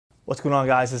What's going on,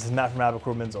 guys? This is Matt from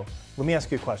ABICOR Binzel. Let me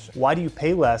ask you a question. Why do you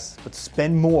pay less but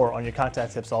spend more on your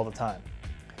contact tips all the time?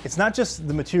 It's not just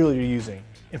the material you're using.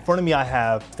 In front of me I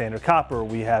have standard copper,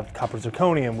 we have copper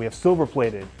zirconium, we have silver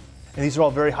plated, and these are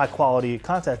all very high quality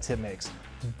contact tip makes.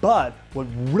 But what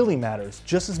really matters,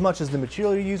 just as much as the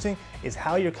material you're using, is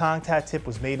how your contact tip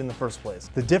was made in the first place.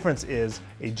 The difference is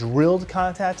a drilled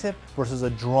contact tip versus a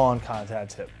drawn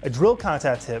contact tip. A drilled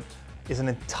contact tip is an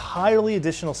entirely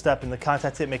additional step in the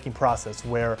contact tip making process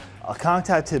where a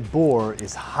contact tip bore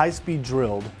is high-speed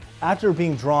drilled after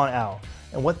being drawn out.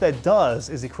 And what that does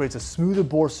is it creates a smoother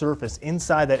bore surface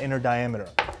inside that inner diameter.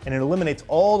 And it eliminates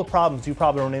all the problems you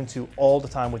probably run into all the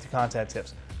time with your contact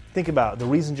tips. Think about the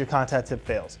reasons your contact tip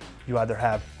fails. You either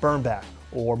have burn back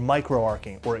or micro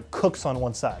arcing, or it cooks on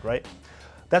one side, right?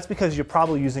 That's because you're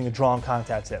probably using a drawn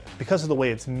contact tip. Because of the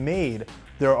way it's made,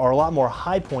 there are a lot more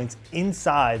high points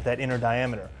inside that inner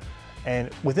diameter. And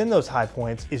within those high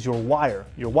points is your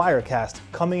wire cast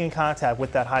coming in contact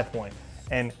with that high point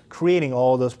and creating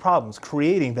all those problems,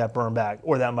 creating that burn back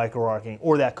or that micro arcing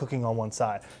or that cooking on one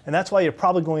side. And that's why you're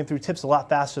probably going through tips a lot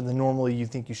faster than normally you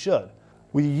think you should.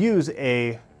 When you use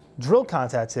a drilled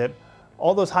contact tip,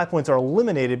 all those high points are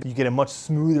eliminated, you get a much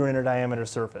smoother inner diameter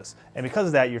surface. And because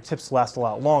of that, your tips last a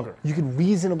lot longer. You can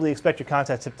reasonably expect your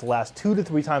contact tip to last 2 to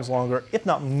 3 times longer, if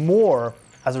not more,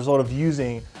 as a result of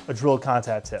using a drilled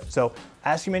contact tip. So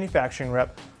ask your manufacturing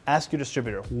rep, ask your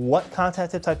distributor, what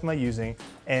contact tip type am I using?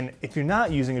 And if you're not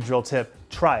using a drill tip,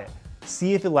 try it.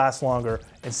 See if it lasts longer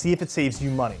and see if it saves you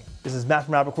money. This is Matt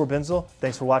from ABICOR Binzel.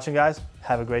 Thanks for watching, guys.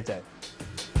 Have a great day.